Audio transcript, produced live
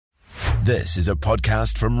This is a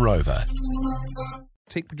podcast from Rover.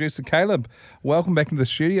 Tech producer Caleb, welcome back into the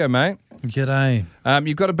studio, mate. G'day.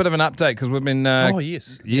 You've got a bit of an update because we've been.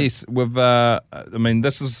 Yes. Yes, we've.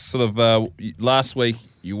 This is sort of last week.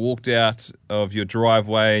 You walked out of your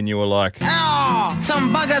driveway and you were like, "Oh,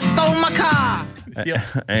 some bugger stole my car."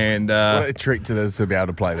 And what a treat it is to be able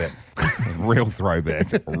to play that. real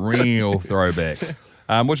throwback.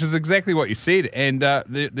 Which is exactly what you said. And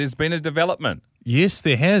there's been a development. Yes,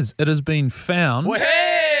 there has. It has been found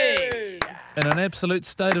Hey! in an absolute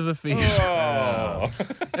state of affairs. Oh.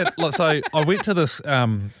 So I went to this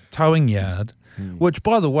towing yard, which,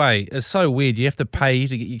 by the way, is so weird. You have to pay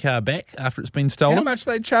to get your car back after it's been stolen. How much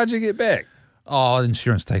they charge you to get back? Oh,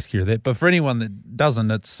 insurance takes care of that. But for anyone that doesn't,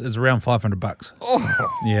 it's around $500.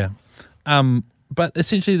 Oh. Yeah. But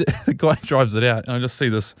essentially, the guy drives it out, and I just see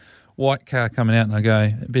this white car coming out, and I go,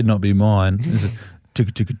 it better not be mine.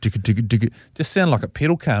 Just sound like a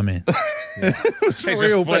pedal car, man. It was He's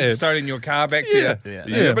real just bad. Flintstoning your car back to you.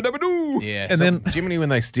 Yeah, And so then- generally when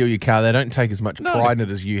they steal your car, they don't take as much pride in it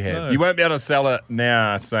as you have. You won't be able to sell it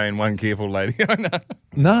now saying one careful lady.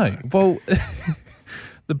 No. Well,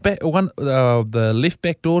 the left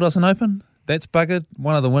back door doesn't open. That's buggered.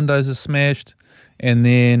 One of the windows is smashed. And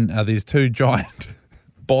then there's two giant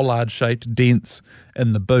bollard-shaped dents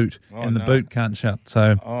in the boot, and the boot can't shut.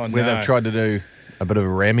 So, Where they've tried to do a bit of a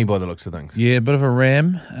rammy by the looks of things. yeah, a bit of a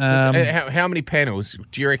ram. How many panels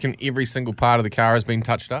do you reckon every single part of the car has been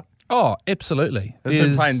touched up? Oh, absolutely. There's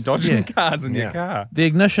been playing dodging yeah. cars in your Yeah. car. The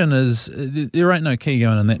ignition is, there ain't no key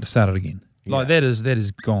going in that to start it again. Like, that is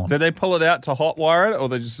gone. Did they pull it out to hotwire it, or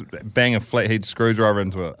they just bang a flathead screwdriver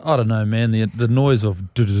into it? I don't know, man. The noise of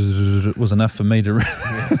was enough for me to.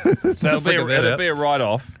 So it'll be a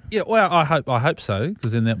write-off. Yeah, well, I hope so,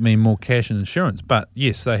 because then that mean more cash and insurance. But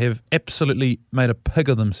yes, they have absolutely made a pig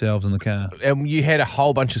of themselves in the car. And you had a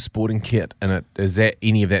whole bunch of sporting kit in it. Is that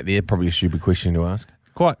any of that there? Probably a stupid question to ask.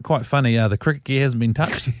 Quite funny. The cricket gear hasn't been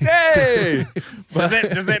touched. Hey!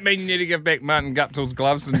 does that mean you need to give back Martin Guptill's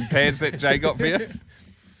gloves and pads that Jay got for you?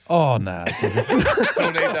 Oh no!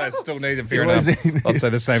 Still need them. Fair enough. I'd say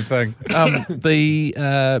the same thing.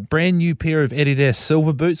 The brand new pair of Adidas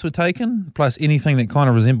silver boots were taken, plus anything that kind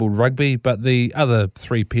of resembled rugby. But the other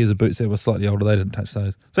three pairs of boots that were slightly older, they didn't touch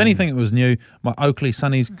those. So anything that was new, my Oakley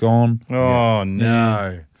Sunnies gone. Oh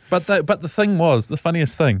no! But the thing was, the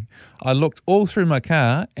funniest thing, I looked all through my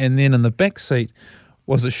car, and then in the back seat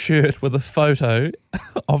was a shirt with a photo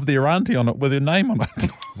of their auntie on it with her name on it.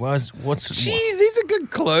 Jeez, there's a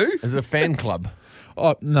good clue. Is it a fan club?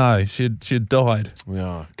 Oh no, she'd died.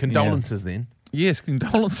 Yeah. Condolences then. Yes,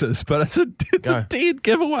 condolences, but it's a dead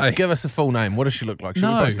giveaway. Give us a full name. What does she look like? Should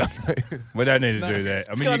No. we post up? We don't need to do that.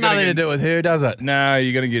 It's got nothing to do with her, does it? No,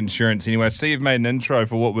 you're going to get insurance anyway. See, you've made an intro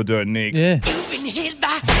for what we're doing next. Yeah. Been hit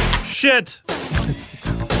by Shit.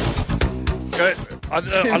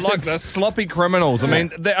 I like the sloppy criminals. I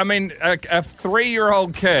mean, a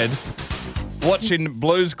 3-year-old kid watching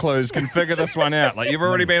Blue's Clues can figure this one out. Like, you've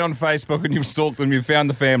already been on Facebook and you've stalked them, you've found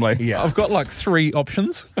the family. Yeah. I've got like 3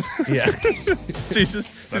 options. Yeah. She's in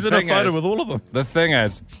a thing photo is- with all of them. The thing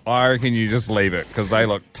is, I reckon you just leave it because they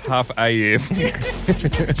look tough AF.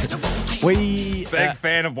 We Big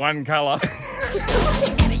fan of one colour.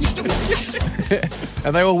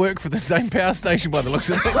 and they all work for the same power station by the looks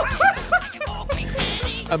of it.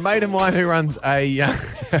 A mate of mine who runs a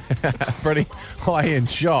pretty high-end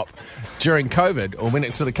shop during COVID, or when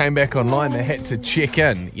it sort of came back online, they had to check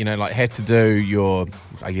in, had to do your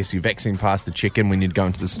vaccine pass to check in when you'd go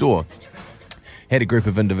into the store. Had a group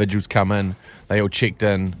of individuals come in, they all checked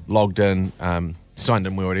in, logged in, signed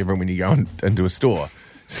in, whatever, when you go into a store.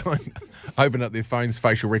 Opened up their phones,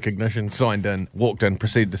 facial recognition, signed in, walked in,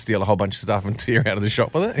 proceeded to steal a whole bunch of stuff and tear out of the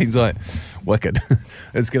shop with it. He's like, wicked.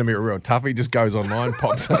 It's going to be a real toughie. Just goes online,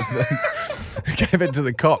 pops up things. Gave it to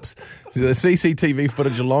the cops. The CCTV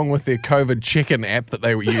footage along with their COVID check-in app that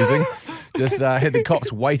they were using just had the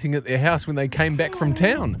cops waiting at their house when they came back from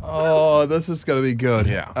town. Oh, this is going to be good.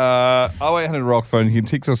 Yeah. 0800 Rock phone. You can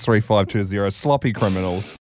text us 3520. Sloppy criminals.